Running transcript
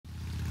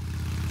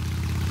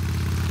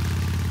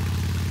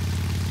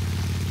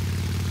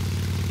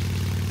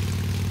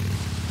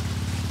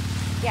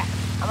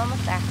I'm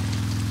almost there.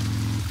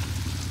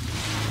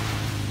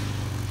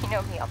 You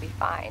know me, I'll be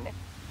fine.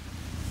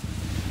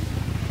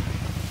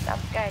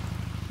 Sounds good.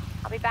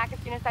 I'll be back as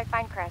soon as I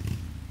find Chris.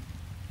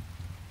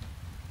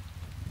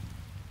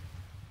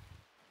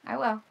 I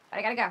will, but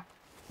I gotta go.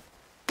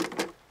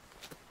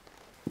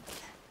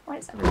 Why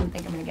does everyone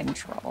think I'm gonna get in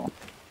trouble?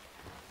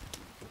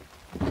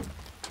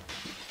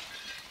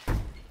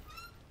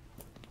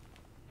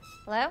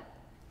 Hello?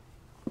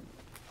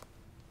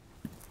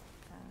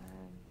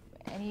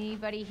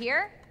 Anybody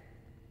here?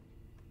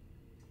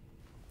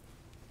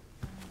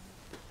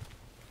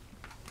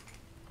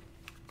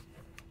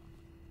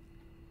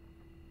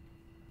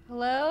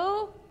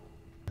 Hello?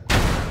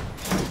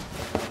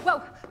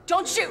 Whoa!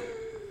 Don't shoot!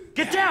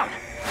 Get down!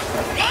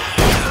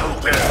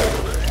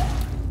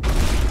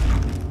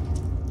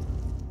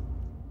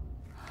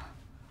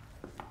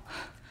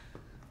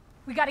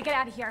 We gotta get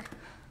out of here.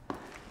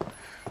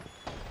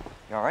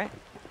 You alright?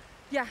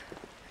 Yeah,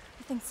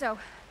 I think so.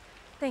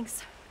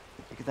 Thanks.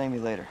 You can thank me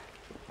later,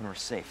 when we're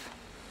safe.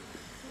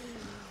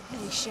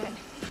 Holy shit.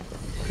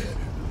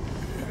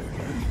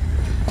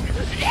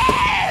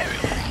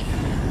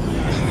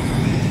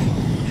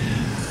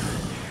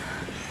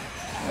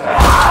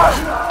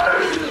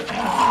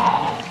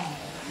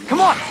 Come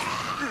on!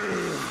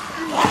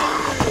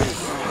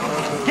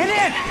 Get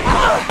in!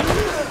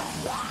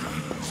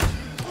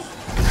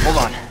 Hold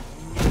on.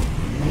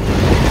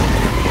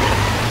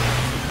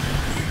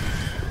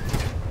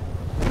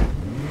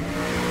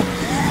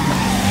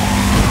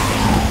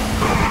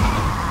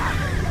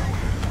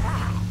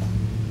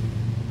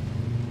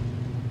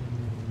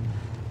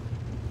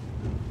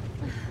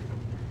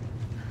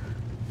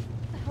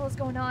 What the hell is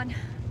going on?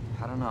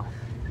 I don't know.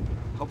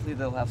 Hopefully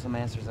they'll have some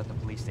answers at the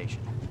police station.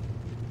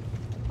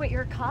 Wait,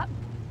 you're a cop?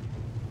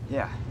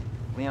 Yeah,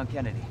 Leon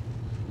Kennedy.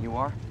 You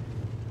are?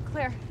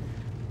 Claire.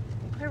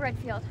 Claire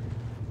Redfield.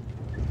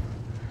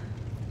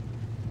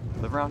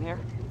 Live around here?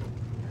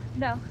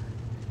 No.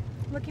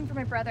 I'm looking for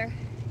my brother.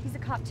 He's a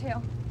cop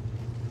too.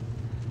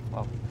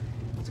 Well,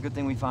 it's a good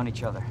thing we found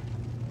each other.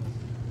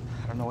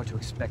 I don't know what to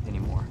expect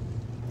anymore.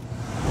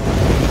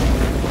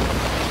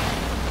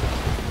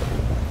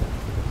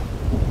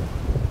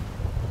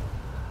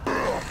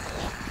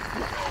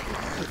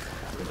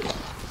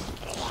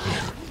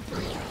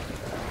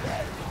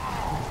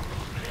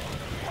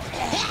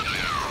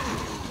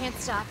 Can't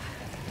stop.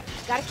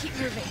 Gotta keep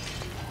moving.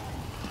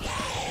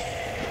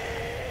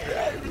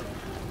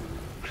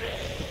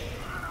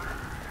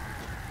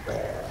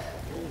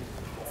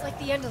 It's like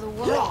the end of the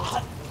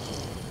world.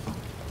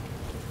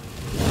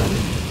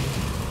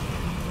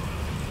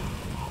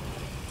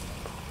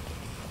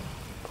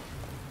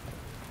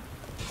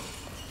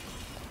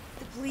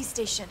 The police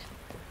station.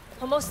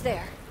 Almost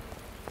there.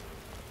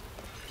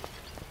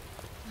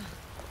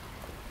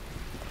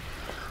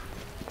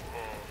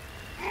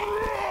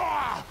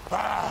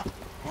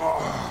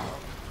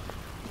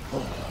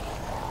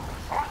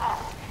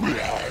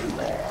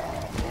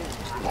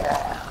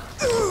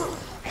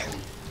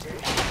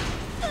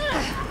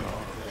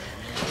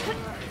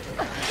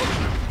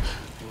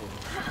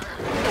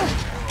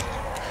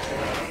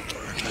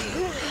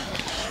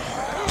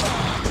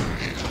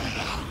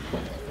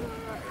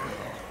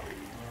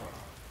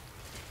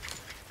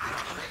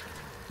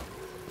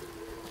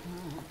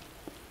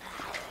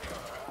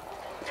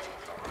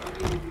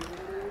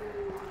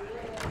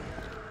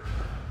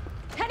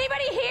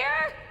 Anybody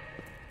here?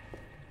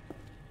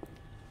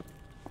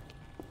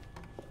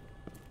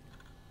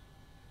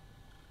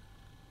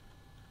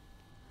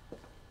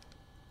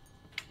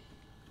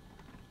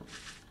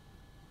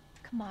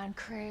 Come on,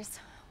 Chris.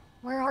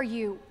 Where are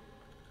you?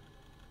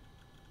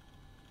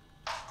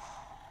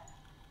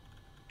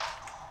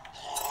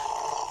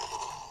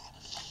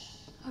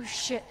 Oh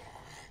shit.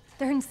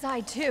 They're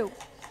inside too.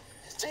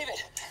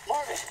 David,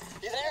 Marvin,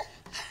 you there?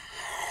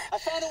 I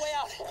found a way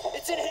out.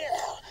 It's in here.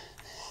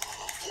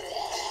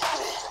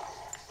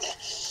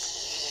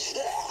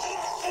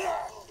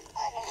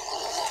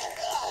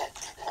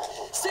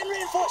 Send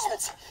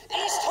reinforcements.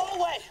 East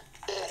hallway.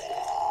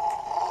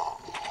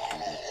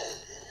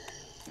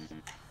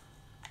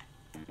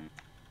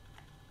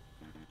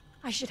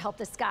 I should help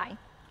this guy.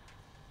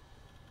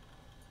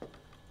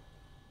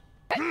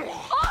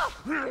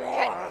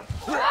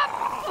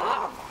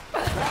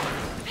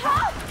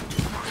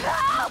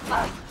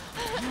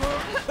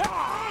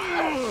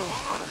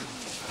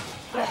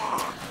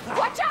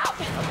 Watch out!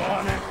 I'm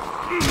on it.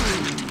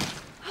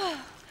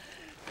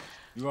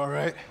 You all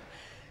right?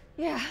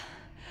 Yeah.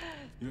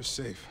 You're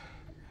safe.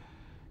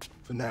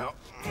 For now.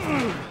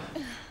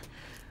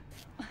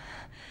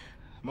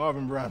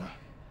 Marvin Browner.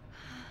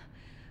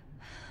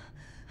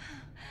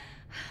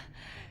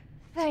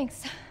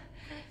 Thanks.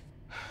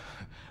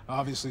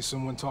 Obviously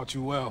someone taught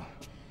you well.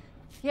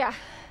 Yeah.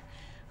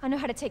 I know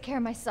how to take care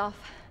of myself.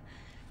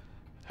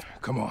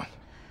 Come on.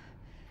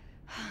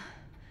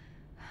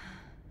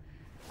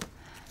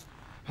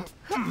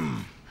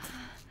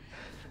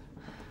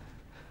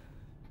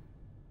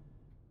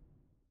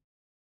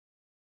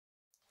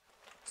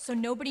 So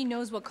nobody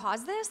knows what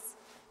caused this?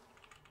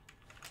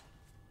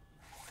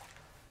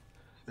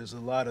 There's a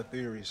lot of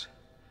theories.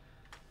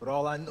 But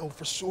all I know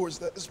for sure is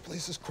that this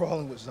place is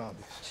crawling with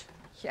zombies.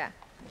 Yeah,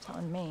 you're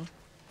telling me.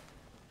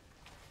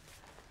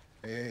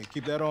 Hey,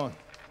 keep that on.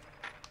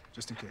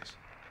 Just in case.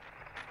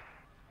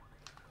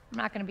 I'm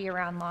not gonna be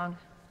around long.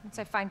 Once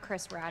I find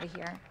Chris, we're out of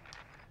here.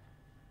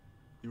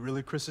 You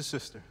really Chris's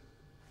sister?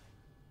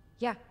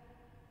 Yeah.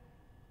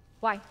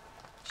 Why?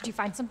 Did you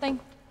find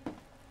something?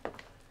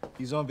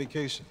 He's on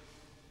vacation.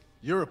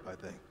 Europe, I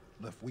think.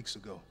 Left weeks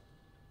ago.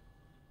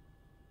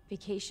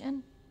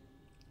 Vacation?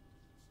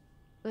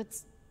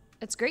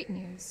 It's great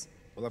news.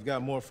 Well, I've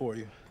got more for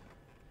you.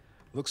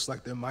 Looks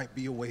like there might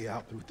be a way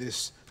out through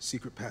this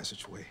secret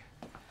passageway.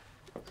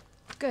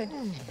 Good.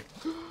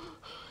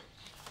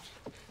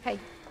 Hey.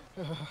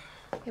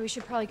 Hey, we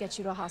should probably get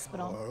you to a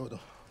hospital. Oh,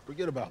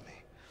 forget about me.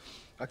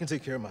 I can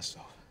take care of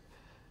myself.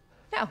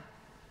 No.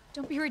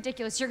 Don't be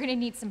ridiculous. You're gonna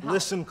need some help.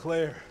 Listen,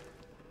 Claire.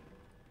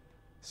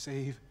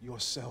 Save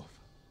yourself.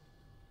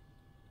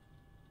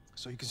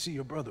 So you can see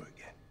your brother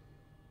again.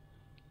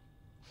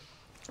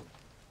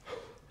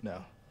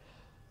 Now,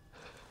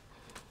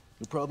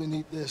 you'll probably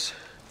need this.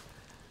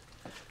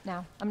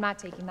 No, I'm not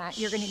taking that.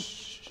 You're gonna...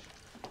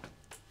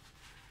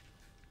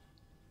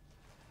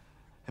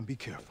 And be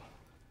careful.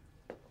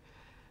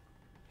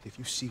 If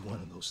you see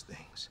one of those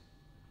things,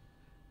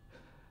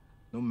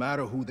 no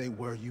matter who they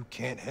were, you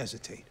can't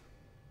hesitate.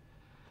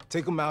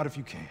 Take them out if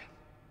you can.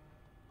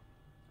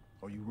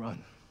 Or you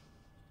run.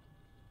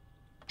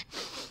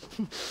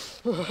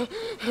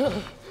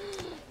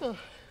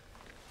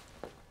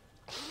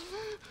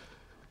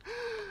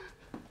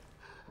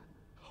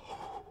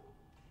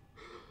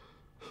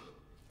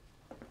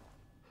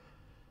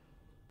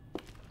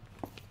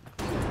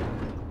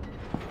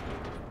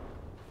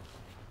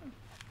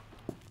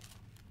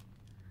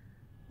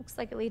 Looks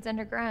like it leads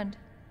underground.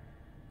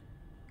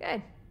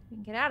 Good. We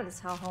can get out of this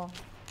hellhole.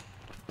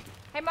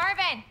 Hey,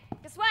 Marvin!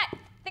 Guess what? I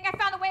think I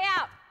found the way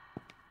out!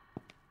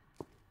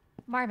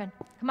 Marvin,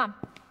 come on.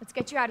 Let's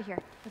get you out of here.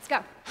 Let's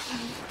go.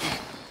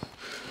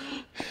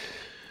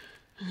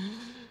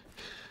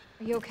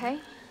 Are you okay?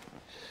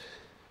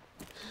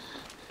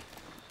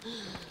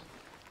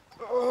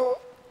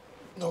 Oh,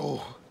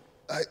 no.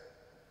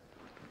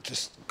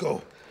 Just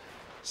go.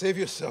 Save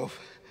yourself.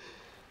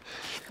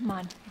 Come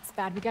on. It's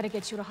bad. We gotta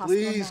get you to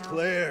hospital now. Please,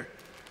 Claire.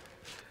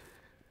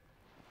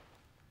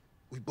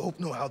 We both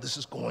know how this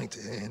is going to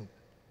end.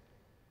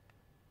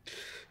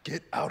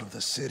 Get out of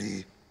the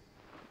city.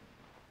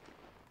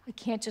 I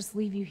can't just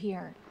leave you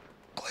here.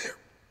 Claire,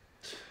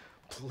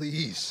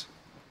 please,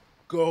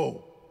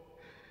 go.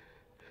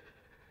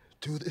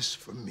 Do this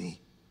for me.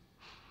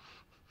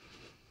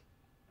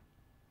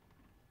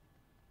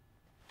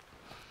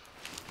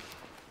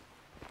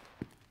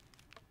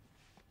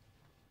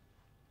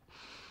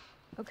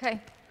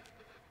 Okay.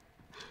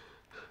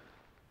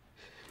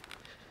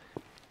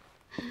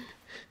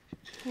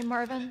 Hey,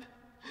 Marvin.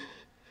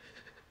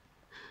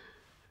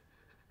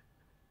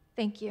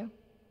 Thank you.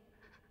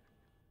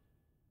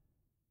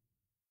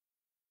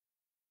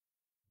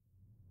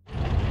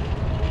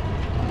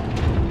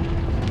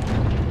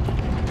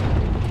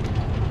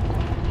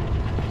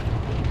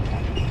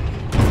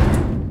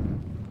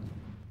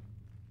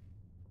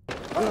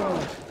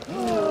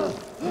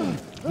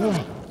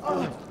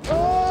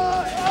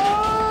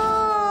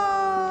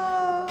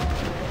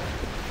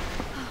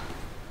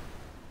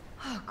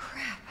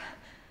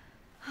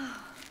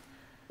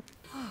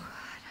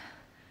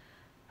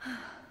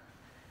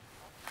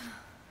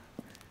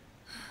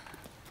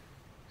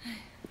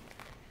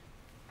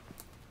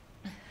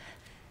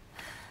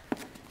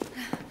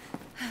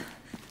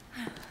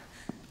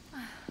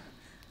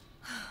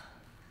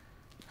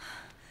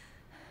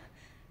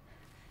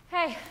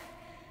 Hey,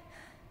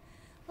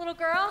 little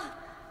girl.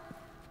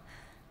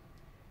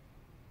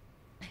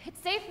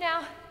 It's safe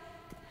now.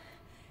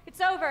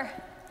 It's over.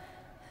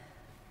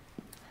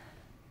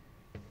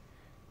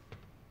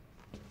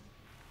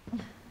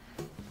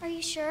 Are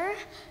you sure?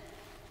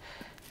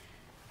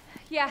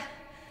 Yeah,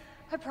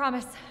 I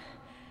promise.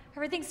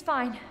 Everything's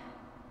fine.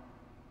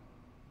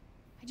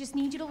 I just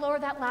need you to lower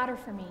that ladder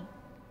for me.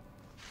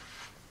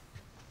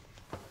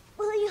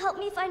 Will you help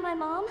me find my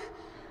mom?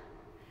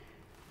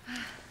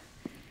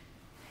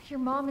 Your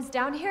mom is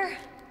down here?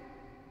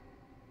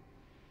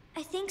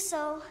 I think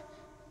so.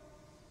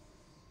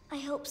 I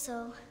hope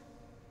so.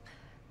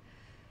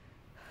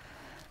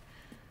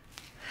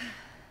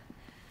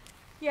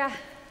 Yeah.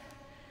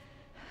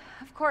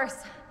 Of course.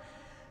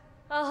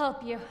 I'll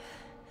help you.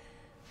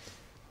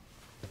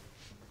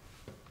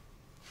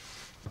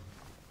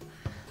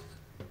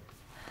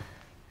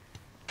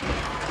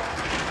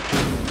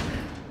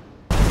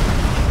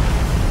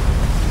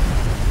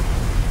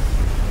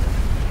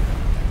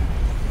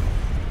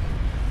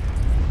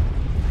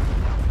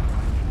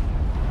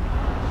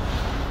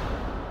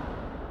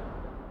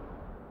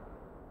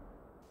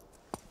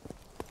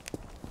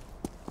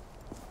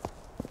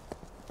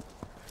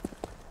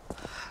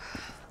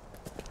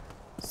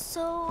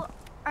 So,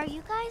 are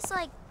you guys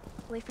like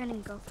boyfriend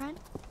and girlfriend?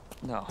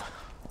 No,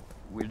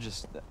 we're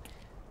just...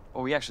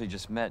 well, we actually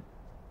just met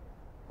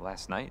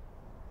last night.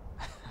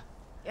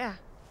 Yeah.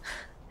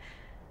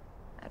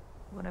 That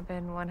would have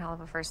been one hell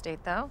of a first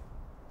date, though.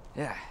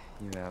 Yeah,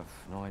 you have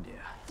no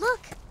idea.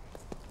 Look!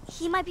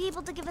 He might be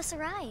able to give us a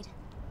ride.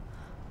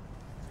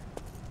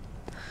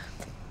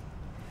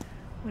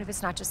 What if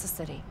it's not just the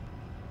city?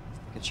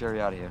 Get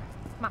Sherry out of here.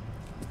 Come on.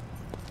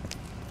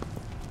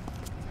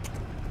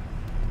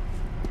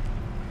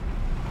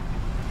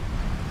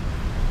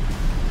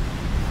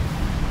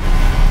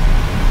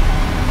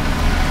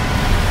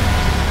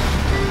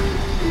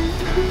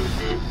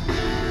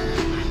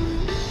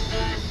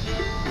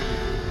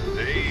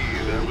 Hey,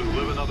 that was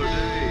Live Another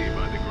Day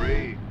by the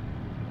great.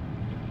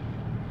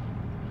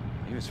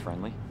 He was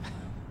friendly.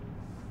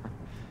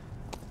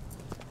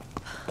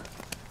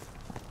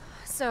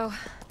 So,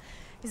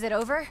 is it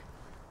over?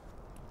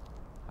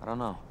 I don't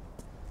know.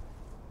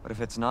 But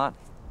if it's not,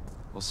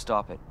 we'll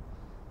stop it.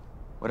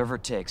 Whatever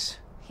it takes.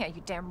 Yeah,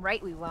 you damn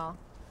right we will.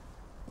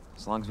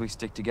 As long as we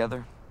stick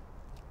together,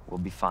 we'll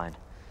be fine.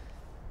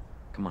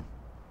 Come on.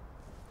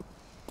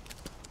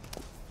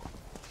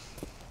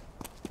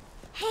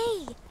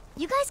 Hey,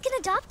 you guys can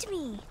adopt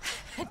me.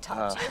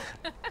 Adopt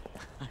you.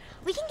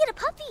 We can get a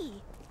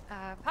puppy.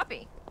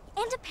 Puppy.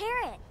 And a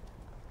parrot.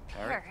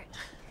 Parrot.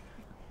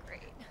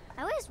 Great.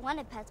 I always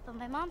wanted pets, but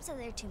my mom said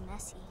they're too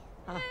messy.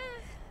 Yeah.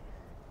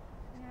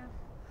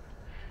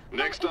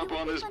 Next up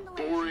on this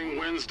boring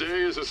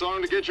Wednesday is a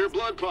song to get your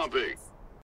blood pumping.